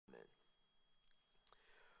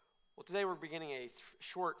Well, today we're beginning a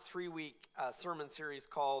short 3-week sermon series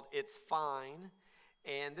called It's Fine.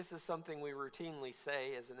 And this is something we routinely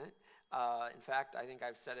say, isn't it? In fact, I think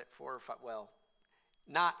I've said it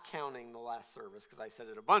not counting the last service, because I said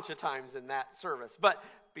it a bunch of times in that service. But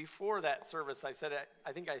before that service,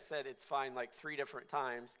 I think I said it's fine like 3 different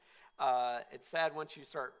times. It's sad once you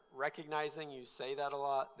start recognizing you say that a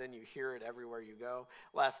lot, then you hear it everywhere you go.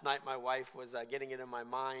 Last night, my wife was getting it in my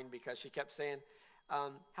mind because she kept saying,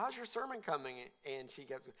 how's your sermon coming? And she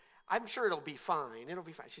kept, I'm sure it'll be fine. It'll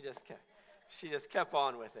be fine. She just kept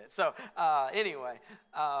on with it. So anyway,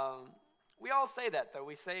 we all say that though.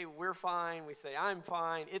 We say we're fine. We say I'm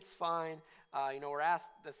fine. It's fine. We're asked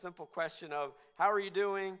the simple question of how are you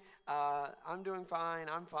doing? I'm doing fine.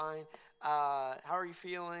 I'm fine. How are you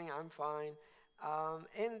feeling? I'm fine.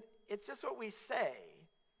 And it's just what we say.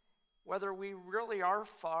 Whether we really are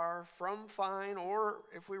far from fine or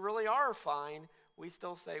if we really are fine, we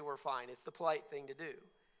still say we're fine. It's the polite thing to do.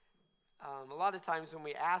 A lot of times when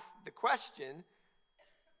we ask the question,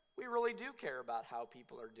 we really do care about how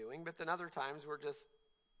people are doing, but then other times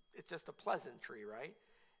it's just a pleasantry, right?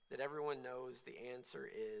 That everyone knows the answer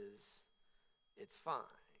is, it's fine.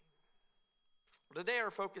 Well, today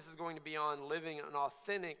our focus is going to be on living an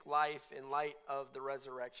authentic life in light of the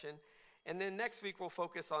resurrection. And then next week we'll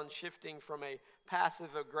focus on shifting from a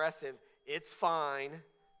passive-aggressive, it's fine,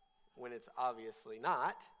 when it's obviously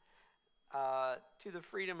not, to the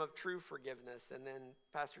freedom of true forgiveness. And then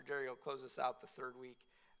Pastor Jerry will close us out the third week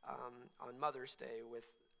on Mother's Day with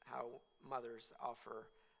how mothers offer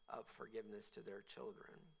up forgiveness to their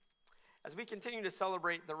children. As we continue to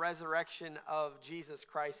celebrate the resurrection of Jesus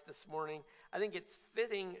Christ this morning, I think it's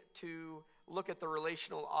fitting to look at the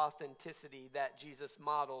relational authenticity that Jesus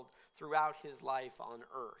modeled throughout his life on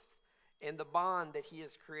earth and the bond that he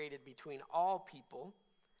has created between all people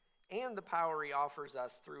and the power he offers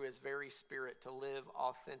us through his very Spirit to live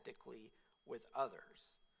authentically with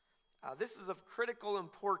others. This is of critical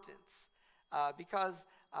importance because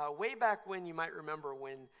way back when, you might remember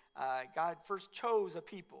when God first chose a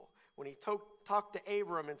people, when he talked to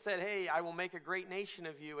Abram and said, hey, I will make a great nation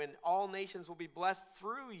of you and all nations will be blessed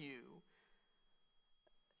through you.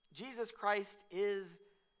 Jesus Christ is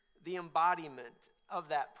the embodiment of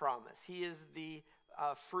that promise. He is the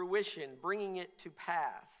fruition, bringing it to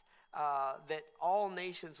pass. That all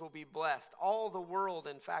nations will be blessed. All the world,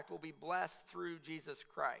 in fact, will be blessed through Jesus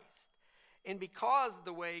Christ. And because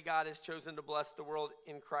the way God has chosen to bless the world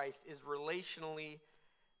in Christ is relationally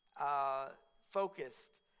focused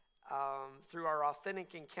through our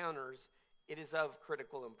authentic encounters, it is of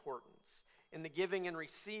critical importance. In the giving and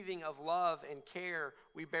receiving of love and care,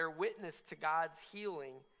 we bear witness to God's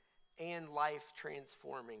healing and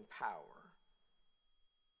life-transforming power.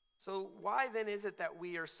 So why then is it that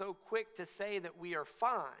we are so quick to say that we are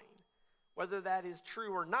fine, whether that is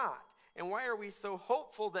true or not? And why are we so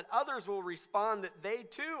hopeful that others will respond that they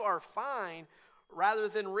too are fine, rather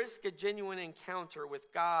than risk a genuine encounter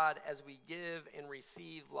with God as we give and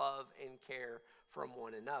receive love and care from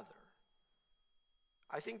one another?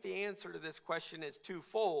 I think the answer to this question is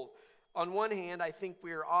twofold. On one hand, I think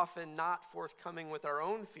we are often not forthcoming with our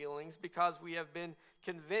own feelings because we have been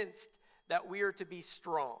convinced that we are to be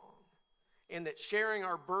strong, and that sharing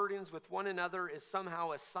our burdens with one another is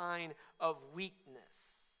somehow a sign of weakness.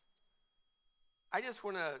 I just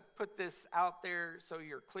want to put this out there so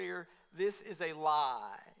you're clear. This is a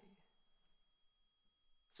lie.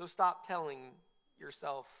 So stop telling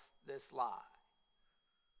yourself this lie.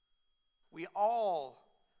 We all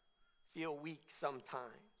feel weak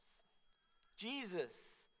sometimes. Jesus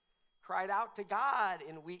cried out to God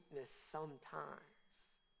in weakness sometimes.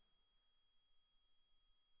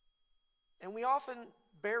 And we often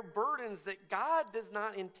bear burdens that God does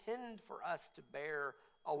not intend for us to bear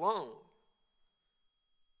alone.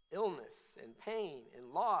 Illness and pain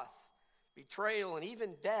and loss, betrayal and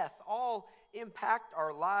even death all impact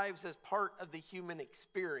our lives as part of the human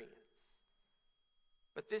experience.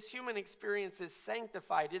 But this human experience is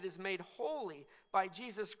sanctified. It is made holy by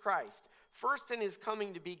Jesus Christ. First in his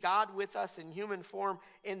coming to be God with us in human form,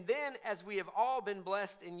 and then as we have all been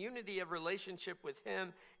blessed in unity of relationship with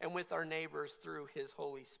him and with our neighbors through his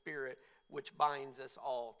Holy Spirit, which binds us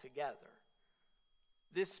all together.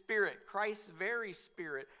 This Spirit, Christ's very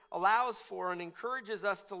Spirit, allows for and encourages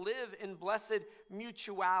us to live in blessed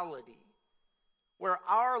mutuality, where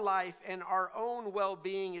our life and our own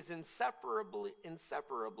well-being is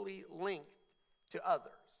inseparably linked to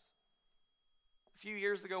others. A few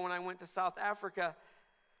years ago when I went to South Africa,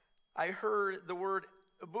 I heard the word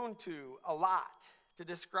Ubuntu a lot to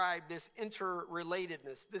describe this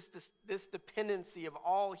interrelatedness, this dependency of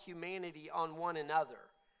all humanity on one another.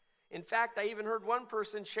 In fact, I even heard one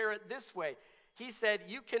person share it this way. He said,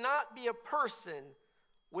 you cannot be a person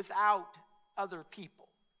without other people.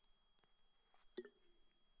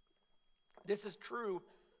 This is true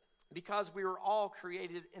because we were all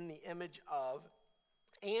created in the image of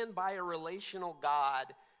and by a relational God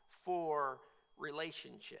for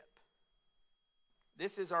relationship.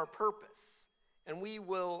 This is our purpose, and we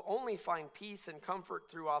will only find peace and comfort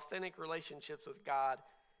through authentic relationships with God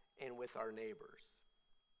and with our neighbors.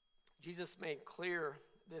 Jesus made clear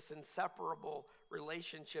this inseparable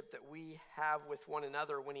relationship that we have with one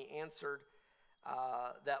another when he answered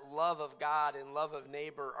that love of God and love of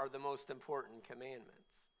neighbor are the most important commandments.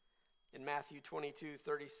 In Matthew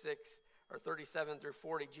 22:37 through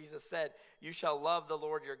 40, Jesus said, you shall love the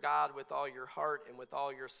Lord your God with all your heart and with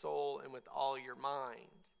all your soul and with all your mind.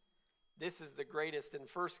 This is the greatest and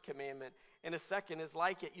first commandment, and a second is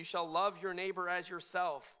like it. You shall love your neighbor as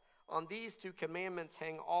yourself. On these two commandments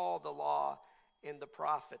hang all the law and the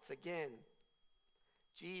prophets. Again,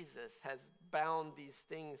 Jesus has bound these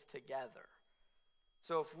things together.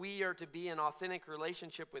 So if we are to be in authentic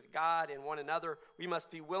relationship with God and one another, we must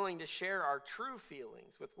be willing to share our true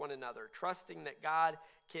feelings with one another, trusting that God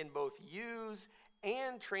can both use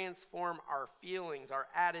and transform our feelings, our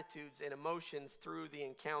attitudes, and emotions through the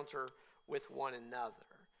encounter with one another.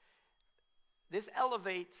 This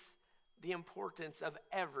elevates the importance of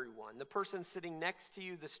everyone, the person sitting next to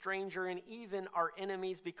you, the stranger, and even our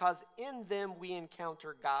enemies, because in them we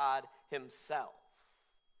encounter God himself.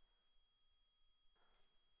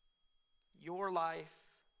 Your life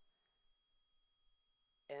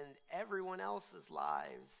and everyone else's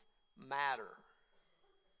lives matter.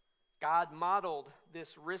 God modeled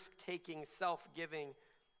this risk-taking, self-giving,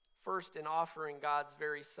 first in offering God's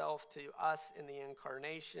very self to us in the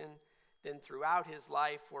incarnation, then throughout his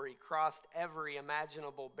life where he crossed every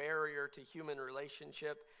imaginable barrier to human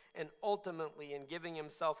relationship, and ultimately in giving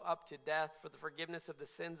himself up to death for the forgiveness of the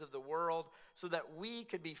sins of the world so that we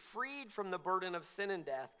could be freed from the burden of sin and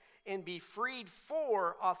death and be freed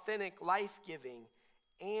for authentic life-giving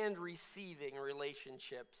and receiving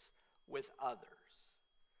relationships with others.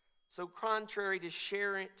 So contrary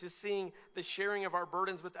to seeing the sharing of our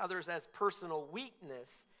burdens with others as personal weakness,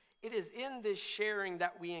 it is in this sharing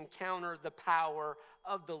that we encounter the power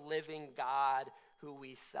of the living God who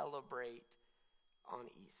we celebrate on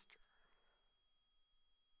Easter.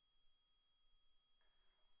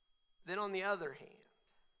 Then on the other hand,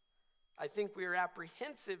 I think we are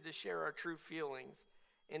apprehensive to share our true feelings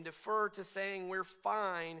and defer to saying we're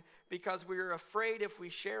fine because we are afraid if we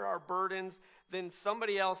share our burdens, then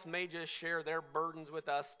somebody else may just share their burdens with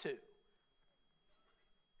us too.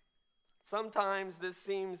 Sometimes this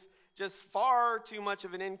seems just far too much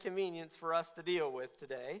of an inconvenience for us to deal with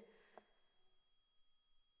today.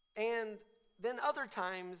 And then other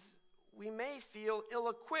times we may feel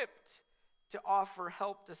ill-equipped to offer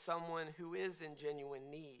help to someone who is in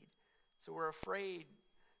genuine need. So we're afraid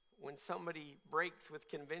when somebody breaks with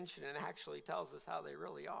convention and actually tells us how they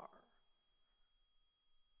really are.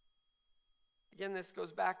 Again, this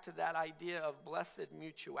goes back to that idea of blessed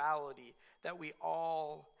mutuality that we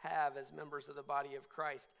all have as members of the body of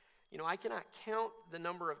Christ. You know, I cannot count the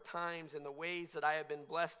number of times and the ways that I have been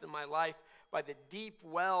blessed in my life by the deep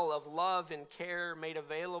well of love and care made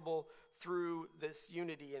available through this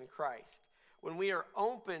unity in Christ. When we are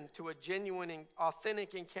open to a genuine and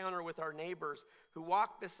authentic encounter with our neighbors who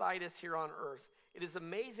walk beside us here on earth, it is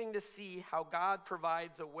amazing to see how God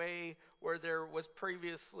provides a way where there was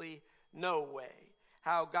previously no way.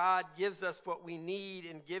 How God gives us what we need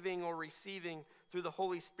in giving or receiving through the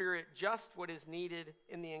Holy Spirit just what is needed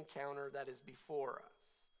in the encounter that is before us.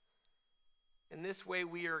 In this way,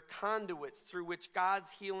 we are conduits through which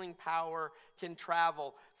God's healing power can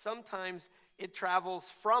travel. Sometimes it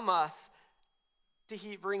travels from us to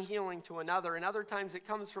bring healing to another, and other times it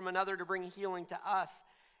comes from another to bring healing to us.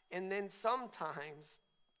 And then sometimes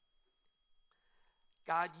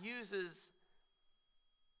God uses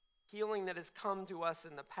healing that has come to us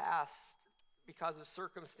in the past because of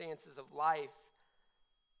circumstances of life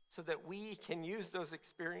so that we can use those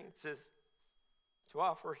experiences to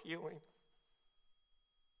offer healing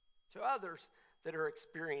to others that are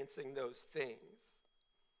experiencing those things.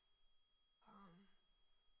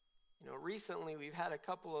 Recently we've had a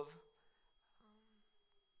couple of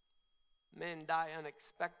men die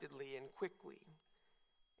unexpectedly and quickly,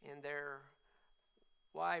 and their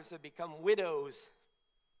wives have become widows.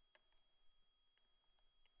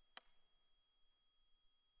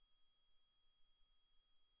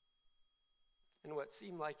 In what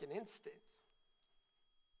seemed like an instant.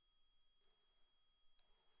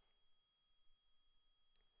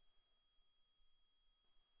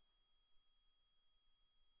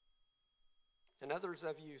 And others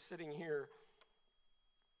of you sitting here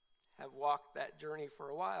have walked that journey for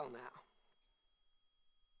a while now.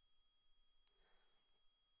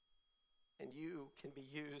 And you can be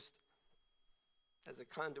used as a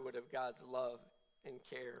conduit of God's love and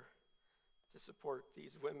care to support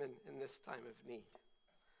these women in this time of need.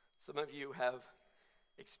 Some of you have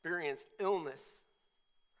experienced illness,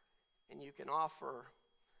 and you can offer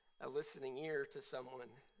a listening ear to someone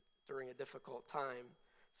during a difficult time.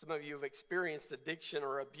 Some of you have experienced addiction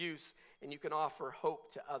or abuse, and you can offer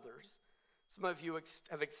hope to others. Some of you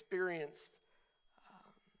have experienced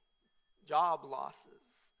job losses,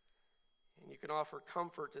 and you can offer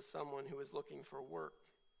comfort to someone who is looking for work.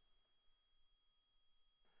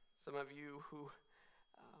 Some of you who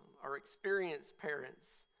are experienced parents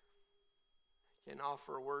can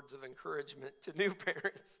offer words of encouragement to new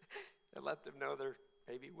parents and let them know their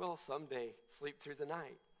baby will someday sleep through the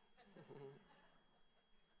night.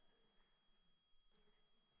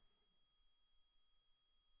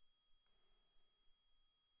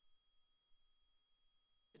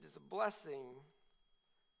 It is a blessing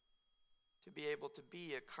to be able to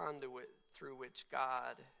be a conduit through which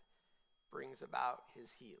God brings about his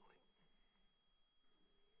healing.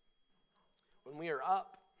 When we are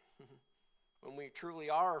up, when we truly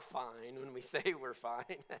are fine, when we say we're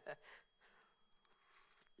fine,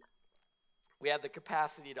 we have the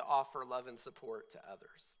capacity to offer love and support to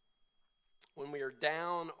others. When we are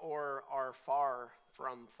down or are far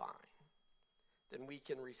from fine, then we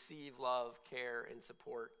can receive love, care, and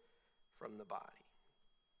support from the body.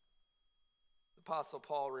 The Apostle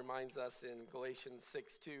Paul reminds us in Galatians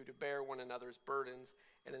 6:2 to bear one another's burdens,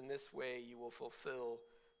 and in this way you will fulfill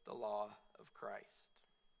the law of Christ.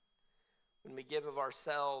 When we give of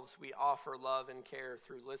ourselves, we offer love and care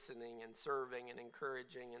through listening and serving and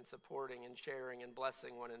encouraging and supporting and sharing and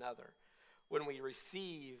blessing one another. When we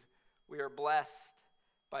receive, we are blessed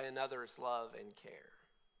by another's love and care.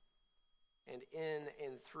 And in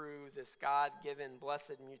and through this God-given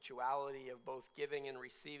blessed mutuality of both giving and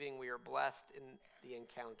receiving, we are blessed in the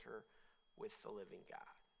encounter with the living God.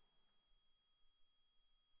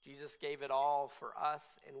 Jesus gave it all for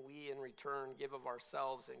us, and we in return give of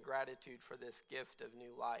ourselves in gratitude for this gift of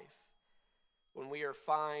new life. When we are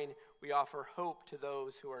fine, we offer hope to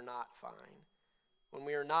those who are not fine. When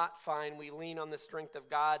we are not fine, we lean on the strength of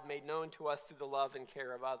God made known to us through the love and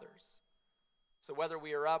care of others. So whether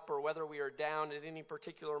we are up or whether we are down at any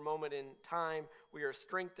particular moment in time, we are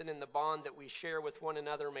strengthened in the bond that we share with one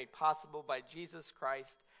another, made possible by Jesus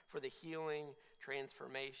Christ for the healing,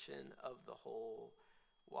 transformation of the whole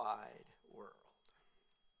wide world.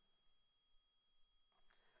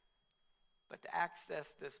 But to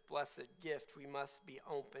access this blessed gift, we must be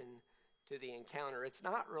open to the encounter. It's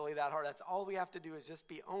not really that hard. That's all we have to do is just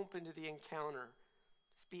be open to the encounter.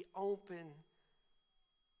 Just be open.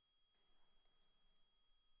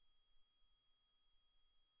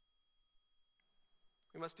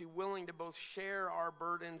 We must be willing to both share our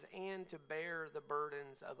burdens and to bear the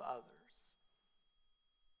burdens of others.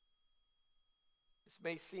 This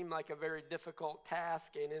may seem like a very difficult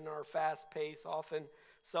task, and in our fast-paced, often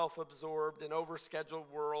self-absorbed and overscheduled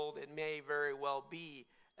world, it may very well be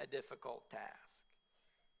a difficult task.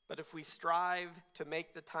 But if we strive to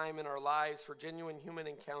make the time in our lives for genuine human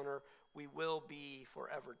encounter, we will be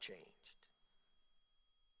forever changed.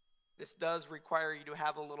 This does require you to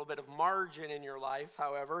have a little bit of margin in your life,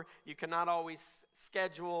 however. You cannot always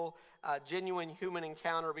schedule a genuine human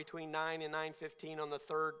encounter between 9 and 9:15 on the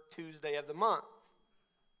third Tuesday of the month.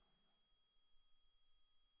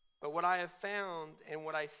 But what I have found and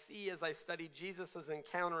what I see as I study Jesus'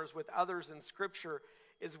 encounters with others in Scripture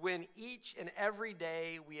is when each and every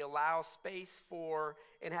day we allow space for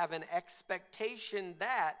and have an expectation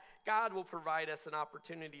that God will provide us an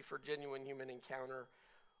opportunity for genuine human encounter,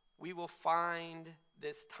 we will find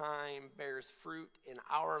this time bears fruit in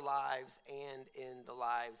our lives and in the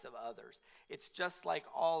lives of others. It's just like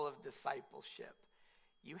all of discipleship.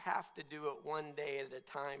 You have to do it one day at a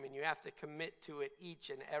time, and you have to commit to it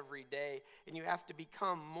each and every day, and you have to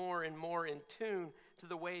become more and more in tune to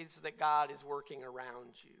the ways that God is working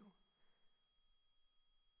around you.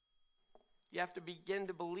 You have to begin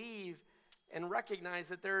to believe and recognize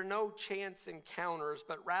that there are no chance encounters,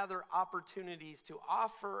 but rather opportunities to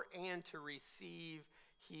offer and to receive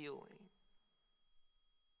healing.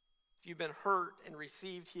 If you've been hurt and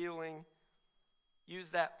received healing,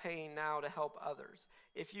 use that pain now to help others.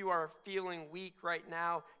 If you are feeling weak right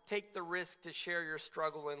now, take the risk to share your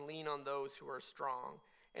struggle and lean on those who are strong.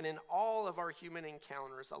 And in all of our human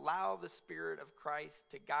encounters, allow the Spirit of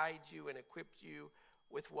Christ to guide you and equip you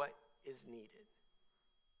with what is needed.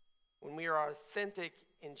 When we are authentic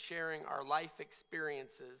in sharing our life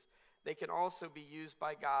experiences, they can also be used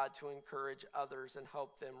by God to encourage others and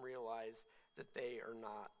help them realize that they are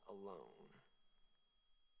not alone.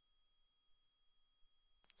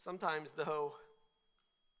 Sometimes, though,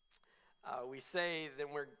 we say that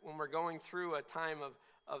when we're going through a time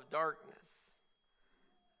of darkness,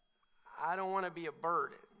 I don't want to be a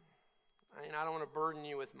burden. I don't want to burden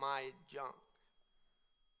you with my junk.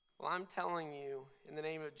 Well, I'm telling you, in the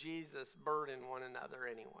name of Jesus, burden one another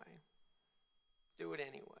anyway. Do it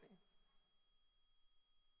anyway.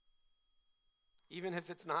 Even if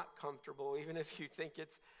it's not comfortable, even if you think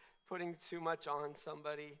it's putting too much on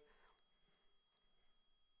somebody,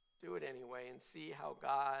 do it anyway and see how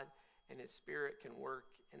God and His Spirit can work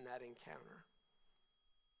in that encounter.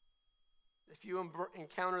 If you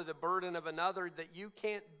encounter the burden of another that you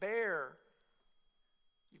can't bear,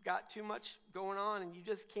 you've got too much going on and you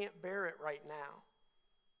just can't bear it right now,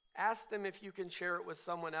 ask them if you can share it with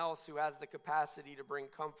someone else who has the capacity to bring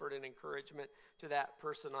comfort and encouragement to that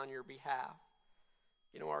person on your behalf.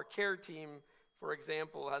 Our care team, for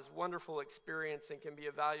example, has wonderful experience and can be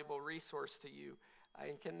a valuable resource to you.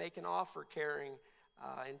 They can offer caring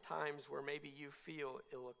in times where maybe you feel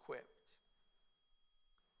ill-equipped.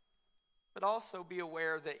 But also be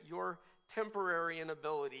aware that your temporary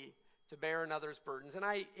inability to bear another's burdens,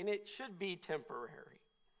 and it should be temporary.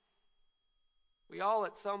 We all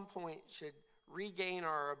at some point should regain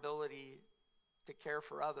our ability to care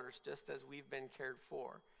for others just as we've been cared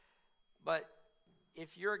for. But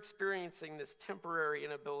if you're experiencing this temporary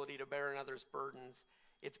inability to bear another's burdens,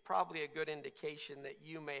 it's probably a good indication that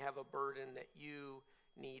you may have a burden that you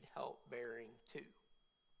need help bearing too.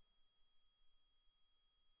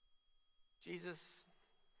 Jesus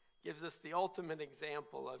gives us the ultimate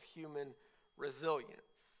example of human resilience.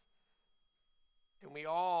 And we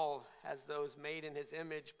all, as those made in His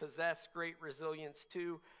image, possess great resilience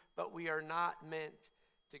too, but we are not meant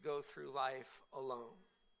to go through life alone.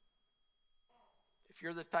 If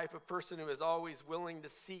you're the type of person who is always willing to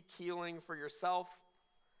seek healing for yourself,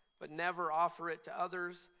 but never offer it to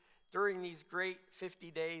others, during these great 50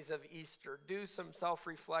 days of Easter, do some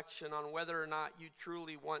self-reflection on whether or not you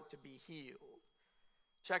truly want to be healed.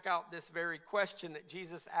 Check out this very question that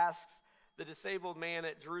Jesus asks the disabled man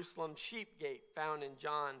at Jerusalem's sheep gate, found in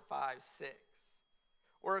John 5:6.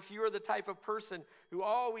 Or if you are the type of person who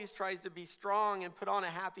always tries to be strong and put on a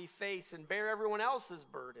happy face and bear everyone else's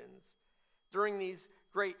burdens, during these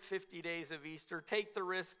great 50 days of Easter, take the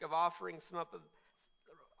risk of offering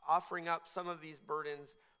up some of these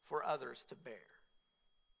burdens for others to bear.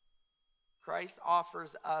 Christ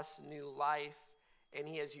offers us new life, and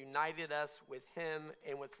He has united us with Him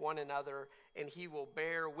and with one another, and we will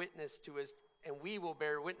bear witness to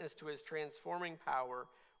His transforming power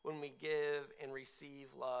when we give and receive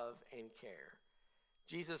love and care.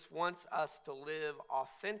 Jesus wants us to live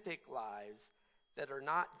authentic lives that are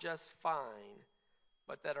not just fine,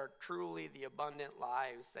 but that are truly the abundant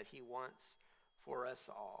lives that He wants for us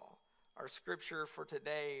all. Our scripture for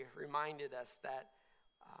today reminded us that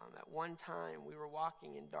at one time we were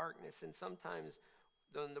walking in darkness, and sometimes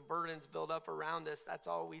when the burdens build up around us, that's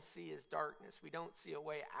all we see is darkness. We don't see a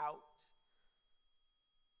way out.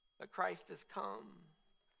 But Christ has come.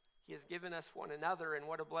 He has given us one another, and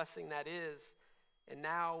what a blessing that is. And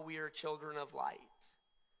now we are children of light.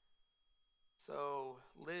 So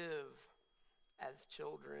live as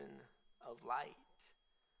children of light.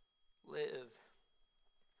 Live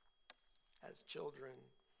as children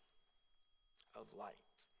of light.